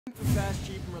For fast,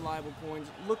 cheap, and reliable coins,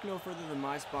 look no further than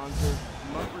my sponsor,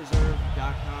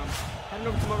 MutReserve.com. Head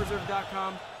over to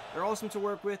MutReserve.com. They're awesome to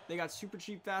work with. They got super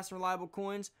cheap, fast, and reliable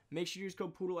coins. Make sure you use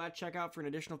code Poodle at checkout for an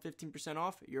additional 15%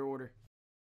 off your order.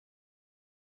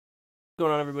 What's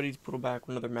going on, everybody? It's Poodle back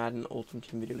with another Madden Ultimate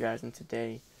Team video, guys. And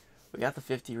today, we got the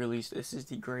 50 release. This is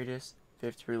the greatest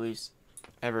 50 release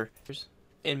ever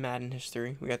in Madden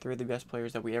history. We got 3 of the best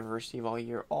players that we ever receive all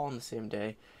year, all on the same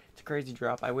day. It's a crazy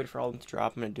drop. I waited for all of them to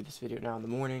drop. I'm going to do this video now in the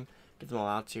morning, get them all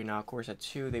out to you. Now, of course, at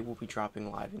 2, they will be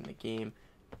dropping live in the game.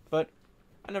 But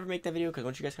I never make that video because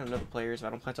once you guys kind of know the players, if I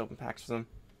don't plan to open packs for them,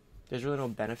 there's really no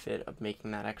benefit of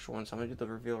making that extra one. So I'm going to do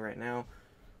the reveal right now.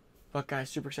 But guys,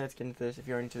 super excited to get into this. If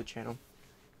you're new to the channel,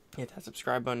 hit that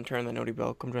subscribe button, turn on the noti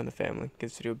bell, come join the family. Give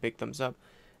this video a big thumbs up.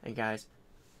 And guys,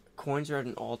 coins are at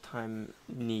an all-time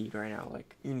need right now.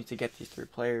 Like, you need to get these 3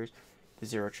 players. The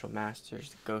Zero Chill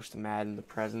Masters, the Ghost of Madden, the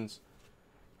Presents.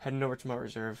 Heading over to my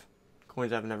reserve.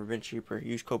 Coins have never been cheaper.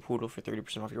 Use code Poodle for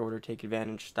 30% off your order. Take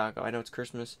advantage. Stock up. I know it's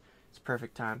Christmas. It's a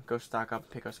perfect time. Go stock up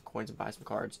and pick up some coins and buy some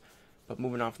cards. But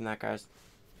moving on from that, guys,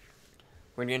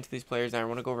 we're going to get into these players now. I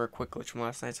want to go over a quick glitch from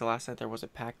last night. So last night there was a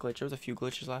pack glitch. There was a few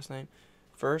glitches last night.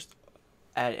 First,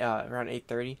 at around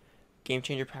 8:30, Game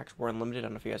Changer packs were unlimited. I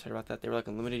don't know if you guys heard about that. They were like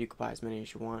unlimited. You could buy as many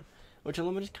as you want. Which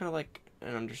unlimited is kind of like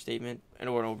an understatement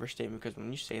or an overstatement, because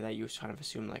when you say that, you kind of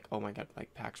assume like, oh my god,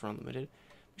 like packs are unlimited.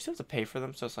 You still have to pay for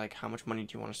them, so it's like, how much money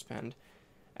do you want to spend?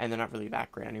 And they're not really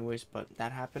that great anyways, but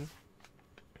that happened.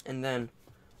 And then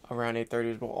around 8:30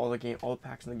 is when all the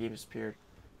packs in the game disappeared.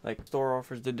 Like, store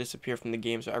offers did disappear from the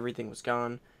game, so everything was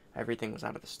gone. Everything was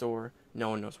out of the store. No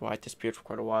one knows why. It disappeared for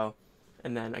quite a while.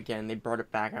 And then again, they brought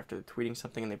it back after tweeting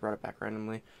something, and they brought it back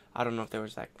randomly. I don't know if there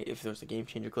was a Game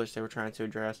Changer glitch they were trying to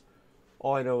address.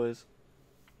 All I know is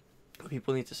what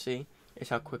people need to see is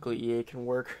how quickly EA can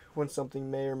work when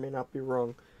something may or may not be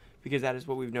wrong, because that is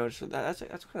what we've noticed. That's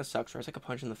kind of sucks, right? It's like a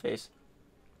punch in the face.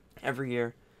 Every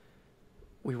year,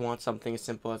 we want something as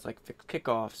simple as like fixed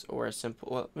kickoffs, or as simple,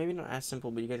 well, maybe not as simple,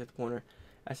 but you get to the corner,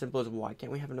 as simple as why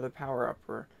can't we have another power up,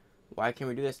 or why can't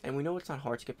we do this? And we know it's not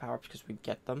hard to get power ups because we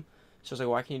get them. So it's like,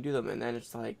 why can't you do them? And then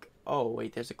it's like, oh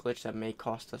wait, there's a glitch that may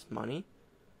cost us money.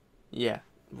 Yeah.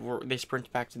 They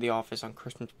sprint back to the office on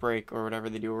Christmas break or whatever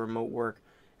they do, remote work,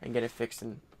 and get it fixed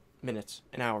in minutes,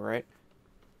 an hour, right?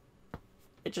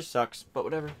 It just sucks, but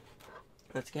whatever.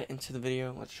 Let's get into the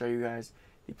video. Let's show you guys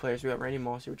the players. We got Randy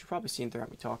Moss here, which you've probably seen throughout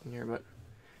me talking here, but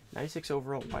 96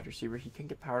 overall wide receiver. He can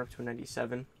get powered up to a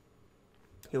 97.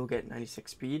 He will get 96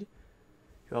 speed.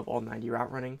 He'll have all 90 route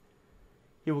running.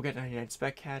 He will get 99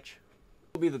 spec catch.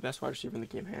 He will be the best wide receiver in the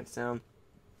game, hands down.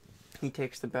 He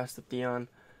takes the best of Deion,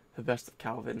 the best of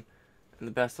Calvin, and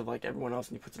the best of like everyone else,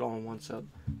 and he puts it all in one sub.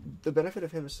 The benefit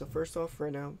of him is, so first off,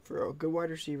 right now, for a good wide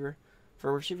receiver, for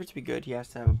a receiver to be good, he has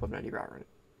to have above 90 route running,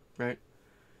 right?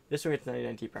 This one gets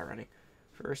 99 deep route running.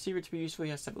 For a receiver to be useful,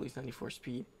 he has to have at least 94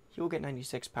 speed. He will get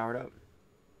 96 powered up.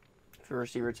 For a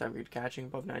receiver to have good catching,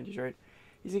 above 90s, right?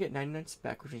 He's gonna get 99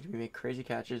 spec, which means he can make crazy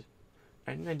catches.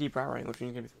 99 deep route running, which means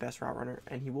he's gonna be the best route runner,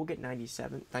 and he will get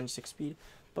 96 speed,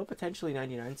 but potentially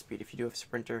 99 speed if you do have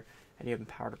sprinter and you have him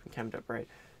powered up and chemmed up, right?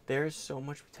 There is so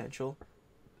much potential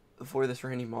for this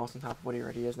Randy Moss on top of what he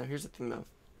already is. Now here's the thing though,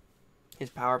 his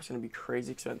power up's gonna be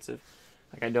crazy expensive.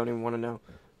 Like, I don't even want to know.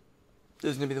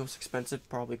 This is gonna be the most expensive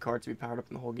probably card to be powered up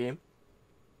in the whole game.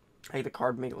 Like, the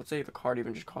card let's say the card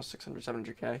even just costs 600,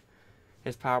 700k.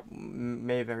 His power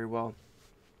may very well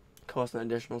cost an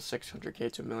additional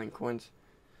 600k to 1,000,000 coins,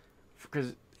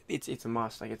 because it's a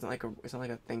must. Like, it's not like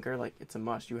a thinker. Like, it's a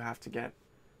must. You have to get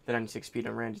the 96 speed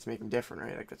on Randy to make him different,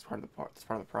 right? Like, that's part of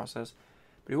the process.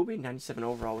 But he will be 97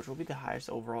 overall, which will be the highest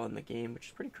overall in the game, which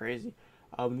is pretty crazy.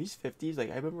 These 50s,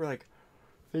 like, I remember like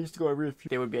they used to go every few.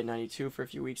 They would be at 92 for a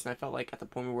few weeks, and I felt like at the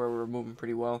point where we were moving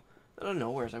pretty well. Out of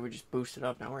nowhere, so I would just boost it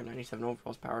up. Now we're at 97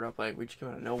 overalls powered up. Like, we just came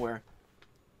out of nowhere.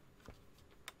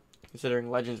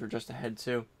 Considering Legends were just ahead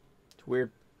too. It's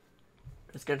weird.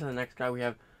 Let's get to the next guy. We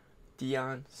have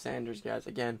Deion Sanders, guys.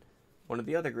 Again, one of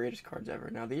the other greatest cards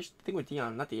ever. Now, the thing with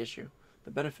Deion, not the issue,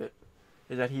 the benefit,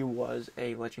 is that he was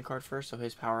a legend card first, so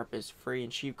his power-up is free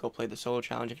and cheap. Go play the solo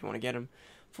challenge if you want to get him.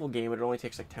 Full game, but it only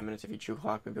takes like 10 minutes if you chew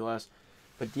clock, maybe less.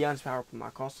 But Deion's power-up will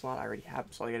not cost a lot. I already have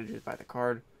him, so all you gotta do is buy the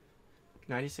card.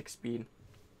 96 speed,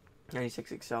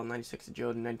 96 excel, 96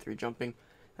 agility, 93 jumping,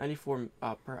 94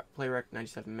 play rec,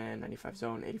 97 man, 95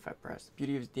 zone, 85 press. The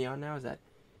beauty of Deion now is that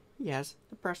he has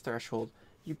the press threshold.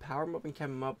 You power him up and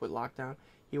chem him up with lockdown,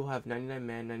 he will have 99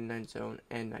 man, 99 zone,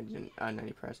 and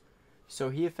 90 press. So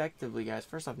he effectively, guys,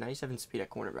 first off, 97 speed at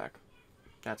cornerback.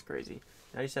 That's crazy.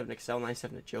 97 excel,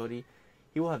 97 agility.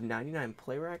 He will have 99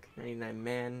 play rec, 99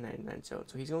 man, 99 zone.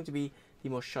 So he's going to be the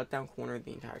most shutdown corner in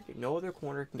the entire game. No other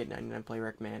corner can get 99 play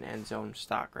rec man and zone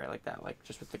stock, right, like that, like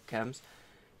just with the chems.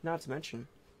 Not to mention,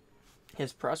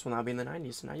 his press will now be in the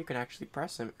 90s, so now you can actually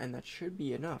press him, and that should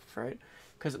be enough, right?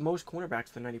 Because most cornerbacks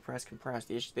with the 90 press can press.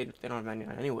 The issue, they don't have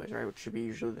 99 anyways, right, which should be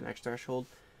usually the next threshold.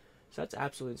 So that's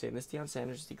absolutely insane. This Deion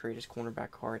Sanders is the greatest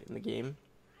cornerback card in the game.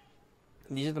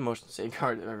 These are the most insane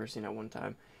cards I've ever seen at one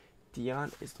time.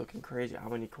 Deion is looking crazy. How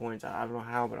many coins? I don't know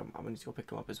how, but I'm going to go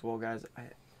pick him up as well, guys.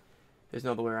 There's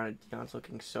no other way around it. Deion's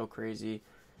looking so crazy.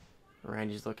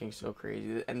 Randy's looking so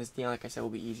crazy. And this Deion, like I said, will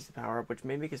be easy to power up, which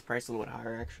may make his price a little bit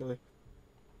higher, actually.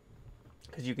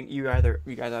 Because you guys either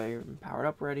even powered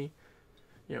up already,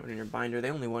 you know, in your binder.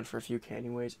 They only won for a few K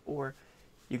anyways, or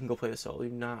you can go play the solo.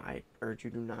 I urge you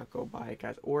to not go buy it,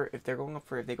 guys. Or if they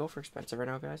go for expensive right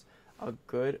now, guys, a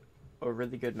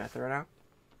really good method right now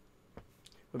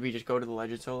would be just go to the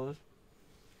legend solos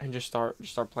and just start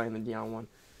playing the Deion one.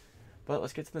 But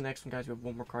let's get to the next one, guys. We have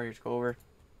one more card here to go over.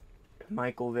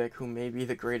 Ovr Vick, who may be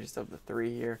the greatest of the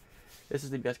three here. This is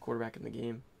the best quarterback in the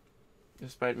game,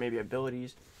 despite maybe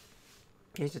abilities.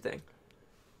 Here's the thing.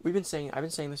 I've been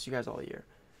saying this to you guys all year.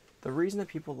 The reason that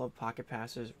people love pocket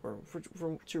passes for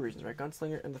two reasons, right?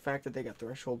 Gunslinger and the fact that they got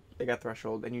threshold,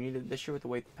 and you needed this year with the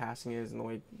way the passing is and the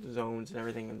way the zones and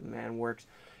everything and the man works.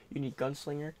 You need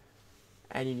Gunslinger,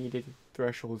 and you needed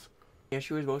thresholds. The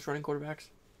issue is most running quarterbacks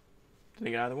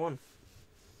didn't get either one.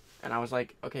 And I was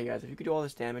like, okay, guys, if you could do all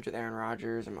this damage with Aaron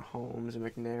Rodgers and Mahomes and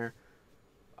McNair,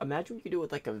 imagine what you could do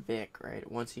with like a Vick, right?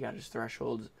 Once he got his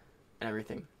thresholds and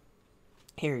everything.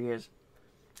 Here he is.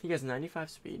 He has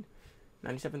 95 speed,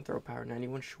 97 throw power,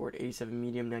 91 short, 87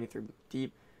 medium, 93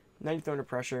 deep, 90 throw under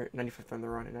pressure, 95 throw on the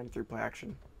run, and 93 play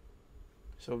action.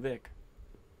 So Vick,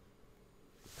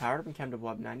 powered up and chem will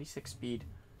have 96 speed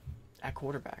at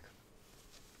quarterback.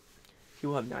 He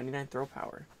will have 99 throw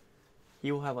power.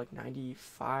 He will have like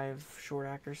 95 short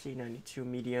accuracy, 92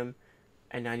 medium,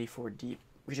 and 94 deep.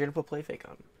 Because you're going to put play fake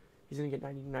on him. He's going to get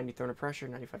 90 throw under pressure,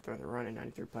 95 throw on the run, and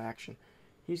 93 play action.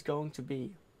 He's going to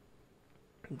be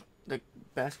the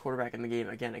best quarterback in the game.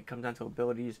 Again, it comes down to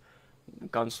abilities,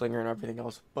 gunslinger, and everything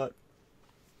else. But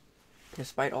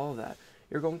despite all of that,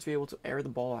 you're going to be able to air the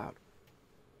ball out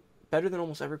better than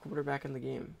almost every quarterback in the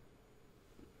game.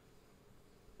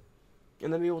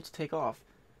 And then be able to take off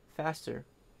faster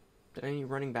than any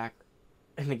running back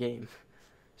in the game.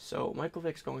 So Ovr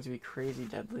Vick's going to be crazy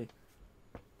deadly.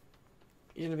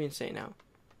 He's going to be insane now.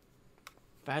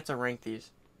 If I had to rank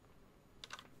these,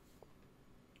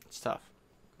 it's tough,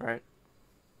 right?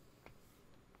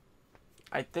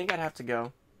 I think I'd have to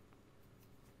go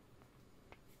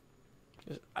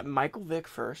Ovr Vick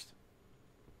first.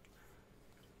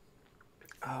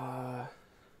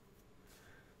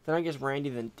 Then I guess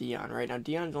Randy, then Deion, right? Now,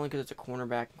 Deion's only because it's a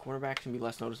cornerback. Cornerbacks can be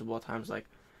less noticeable at times. Like,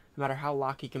 no matter how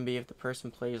locked he can be, if the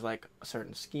person plays, like, a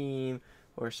certain scheme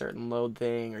or a certain load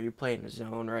thing, or you play in a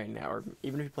zone right now, or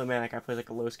even if you play man, like I play,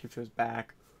 like, a low skip to his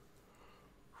back,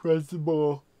 press the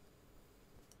ball,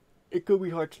 it could be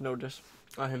hard to notice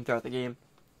on him throughout the game.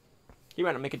 He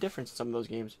might not make a difference in some of those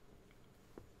games.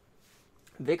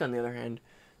 Vick, on the other hand,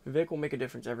 Vick will make a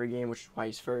difference every game, which is why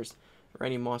he's first.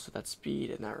 Randy Moss with that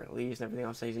speed and that release and everything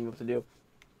else that he's able to do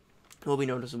will be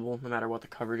noticeable no matter what the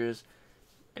coverage is.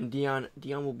 And Deion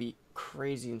will be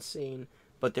crazy insane,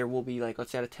 but there will be, like,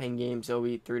 let's say out of 10 games, there'll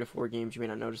be 3 to 4 games you may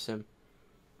not notice him.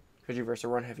 Because you verse a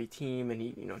run-heavy team and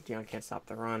Deion can't stop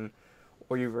the run.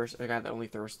 Or you verse a guy that only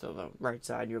throws to the right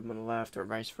side, you have him on the left, or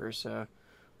vice versa.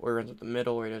 Or he runs up the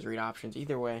middle, or he does read options.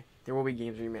 Either way, there will be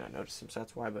games where you may not notice him, so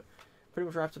that's why. But pretty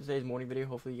much wraps up today's morning video.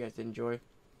 Hopefully you guys did enjoy.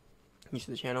 If you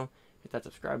to the channel, hit that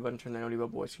subscribe button, turn that notification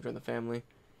bell, boys can join the family.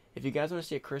 If you guys want to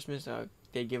see a Christmas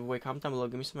Day giveaway, comment down below.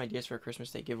 Give me some ideas for a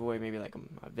Christmas Day giveaway. Maybe like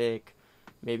a Vick,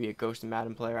 maybe a Ghost and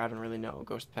Madden player. I don't really know. A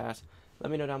Ghost Pass. Let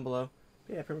me know down below.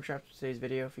 But yeah, pretty much wraps up today's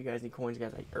video. If you guys need coins,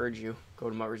 guys, I urge you, go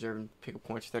to Mut Reserve and pick up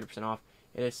coins for 30% off.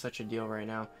 It is such a deal right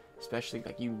now. Especially,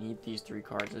 like, you need these 3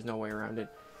 cards. There's no way around it.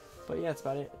 But yeah, that's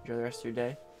about it. Enjoy the rest of your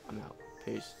day. I'm out.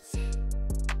 Peace.